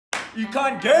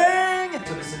Econ gang!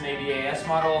 So this is an ADAS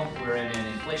model. We're in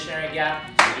an inflationary gap.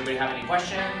 Does anybody have any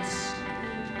questions?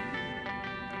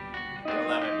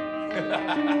 11.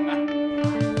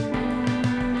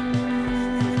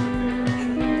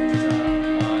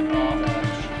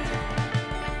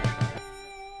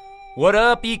 What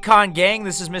up, Econ gang?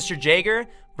 This is Mr. Jager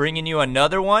bringing you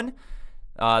another one.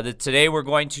 Today we're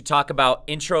going to talk about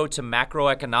Intro to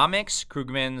Macroeconomics,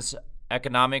 Krugman's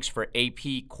Economics for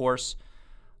AP course,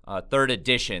 3rd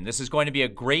edition. This is going to be a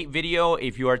great video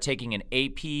if you are taking an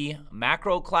AP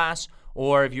macro class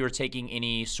or if you are taking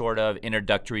any sort of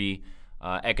introductory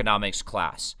economics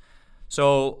class.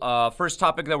 So first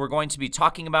topic that we're going to be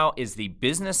talking about is the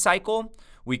business cycle.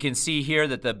 We can see here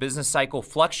that the business cycle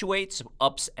fluctuates,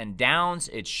 ups and downs.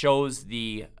 It shows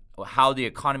how the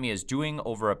economy is doing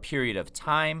over a period of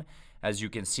time. As you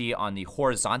can see on the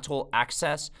horizontal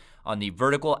axis, on the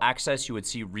vertical axis, you would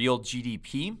see real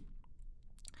GDP.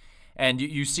 And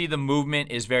you see the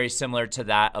movement is very similar to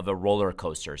that of a roller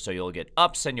coaster. So you'll get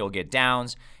ups and you'll get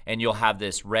downs, and you'll have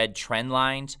this red trend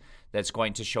line that's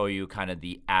going to show you kind of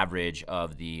the average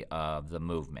of the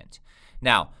movement.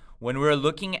 Now, when we're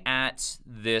looking at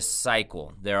this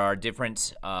cycle, there are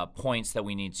different points that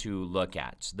we need to look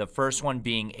at. The first one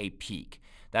being a peak.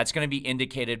 That's going to be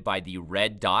indicated by the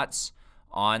red dots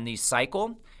on the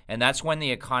cycle, and that's when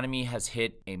the economy has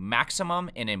hit a maximum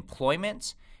in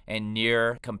employment and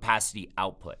near capacity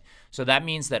output. So that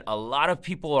means that a lot of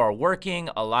people are working,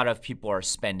 a lot of people are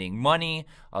spending money,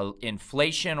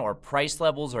 inflation or price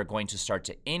levels are going to start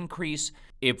to increase.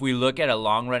 If we look at a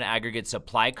long-run aggregate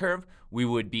supply curve, we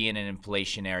would be in an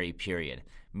inflationary period,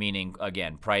 meaning,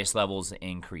 again, price levels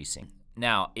increasing.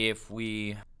 Now, if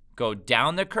we go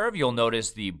down the curve, you'll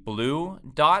notice the blue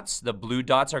dots. The blue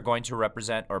dots are going to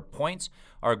represent, or points,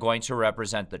 are going to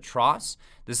represent the troughs.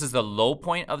 This is the low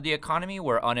point of the economy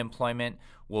where unemployment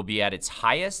will be at its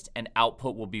highest and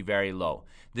output will be very low.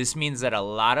 This means that a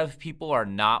lot of people are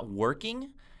not working,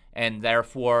 and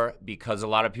therefore, because a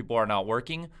lot of people are not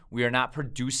working, we are not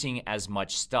producing as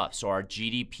much stuff. So our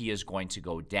GDP is going to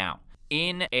go down.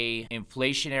 In a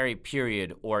inflationary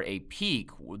period or a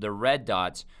peak, the red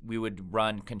dots, we would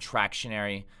run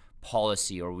contractionary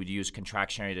policy, or we'd use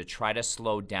contractionary to try to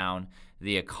slow down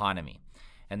the economy.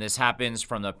 And this happens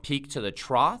from the peak to the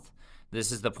trough.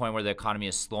 This is the point where the economy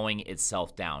is slowing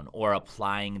itself down or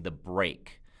applying the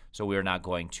brake. So we're not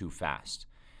going too fast.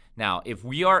 Now, if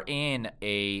we are in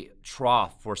a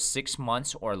trough for 6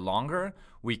 months or longer,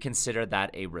 we consider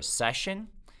that a recession,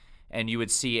 and you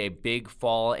would see a big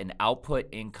fall in output,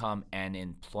 income, and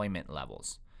employment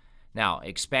levels. Now,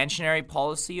 expansionary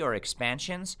policy or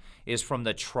expansions is from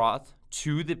the trough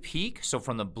to the peak, so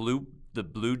from the blue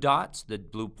dots, the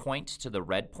blue point to the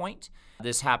red point.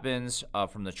 This happens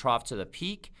from the trough to the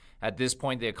peak. At this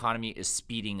point, the economy is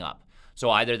speeding up. So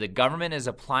either the government is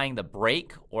applying the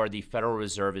brake or the Federal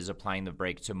Reserve is applying the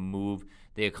brake to move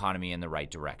the economy in the right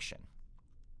direction.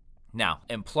 Now,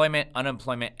 employment,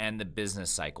 unemployment, and the business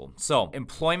cycle. So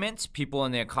employment, people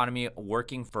in the economy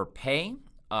working for pay.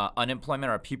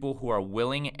 Unemployment are people who are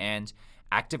willing and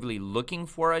actively looking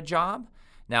for a job.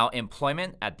 Now,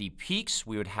 employment, at the peaks,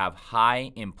 we would have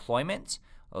high employment,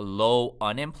 low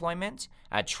unemployment.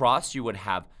 At troughs, you would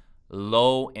have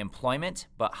low employment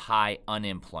but high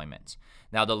unemployment.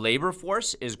 Now, the labor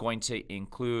force is going to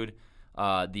include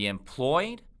the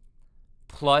employed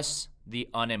plus the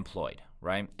unemployed,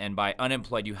 right? And by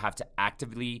unemployed, you have to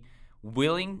actively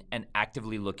willing and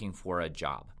actively looking for a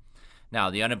job. Now,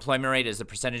 the unemployment rate is the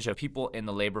percentage of people in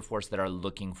the labor force that are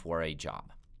looking for a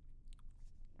job.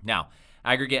 Now,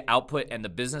 aggregate output and the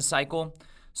business cycle.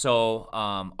 So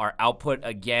our output,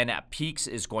 again, at peaks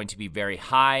is going to be very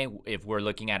high. If we're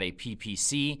looking at a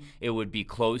PPC, it would be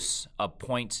close, a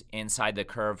point inside the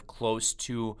curve, close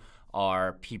to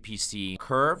our PPC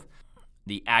curve.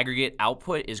 The aggregate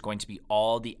output is going to be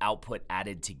all the output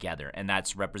added together, and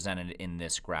that's represented in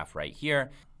this graph right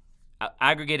here.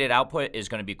 Aggregated output is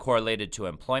going to be correlated to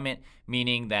employment,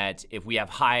 meaning that if we have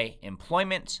high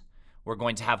employment, we're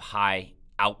going to have high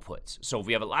outputs. So if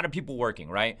we have a lot of people working,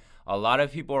 right? A lot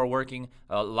of people are working.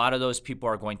 A lot of those people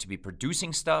are going to be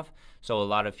producing stuff.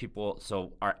 So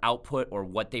our output or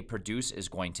what they produce is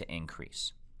going to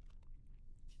increase.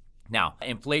 Now,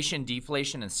 inflation,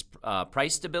 deflation, and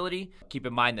price stability. Keep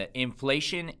in mind that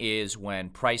inflation is when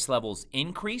price levels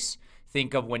increase.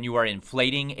 Think of when you are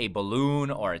inflating a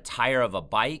balloon or a tire of a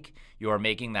bike. You are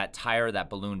making that tire, that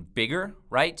balloon bigger,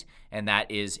 right? And that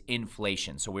is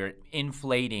inflation. So we're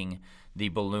inflating the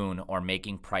balloon or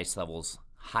making price levels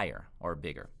higher or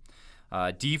bigger.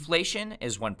 Deflation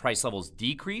is when price levels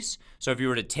decrease. So if you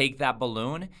were to take that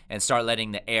balloon and start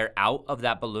letting the air out of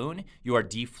that balloon, you are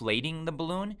deflating the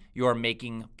balloon. You are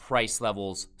making price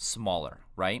levels smaller,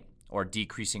 right? Or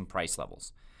decreasing price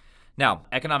levels. Now,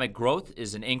 economic growth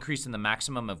is an increase in the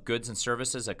maximum of goods and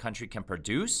services a country can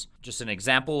produce. Just an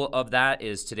example of that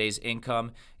is today's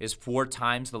income is 4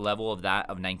 times the level of that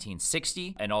of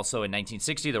 1960. And also in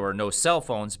 1960, there were no cell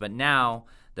phones, but now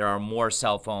there are more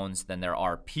cell phones than there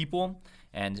are people,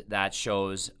 and that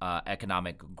shows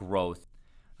economic growth.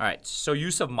 All right, so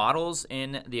use of models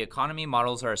in the economy.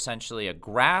 Models are essentially a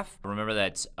graph. Remember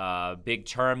that a big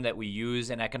term that we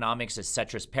use in economics is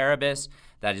ceteris paribus.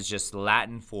 That is just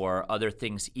Latin for other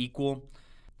things equal.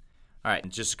 All right,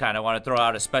 just kind of want to throw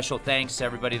out a special thanks to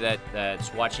everybody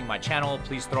that's watching my channel.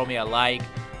 Please throw me a like,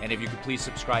 and if you could please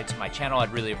subscribe to my channel,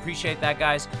 I'd really appreciate that,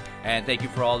 guys. And thank you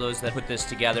for all those that put this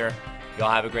together. Y'all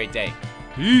have a great day.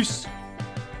 Peace.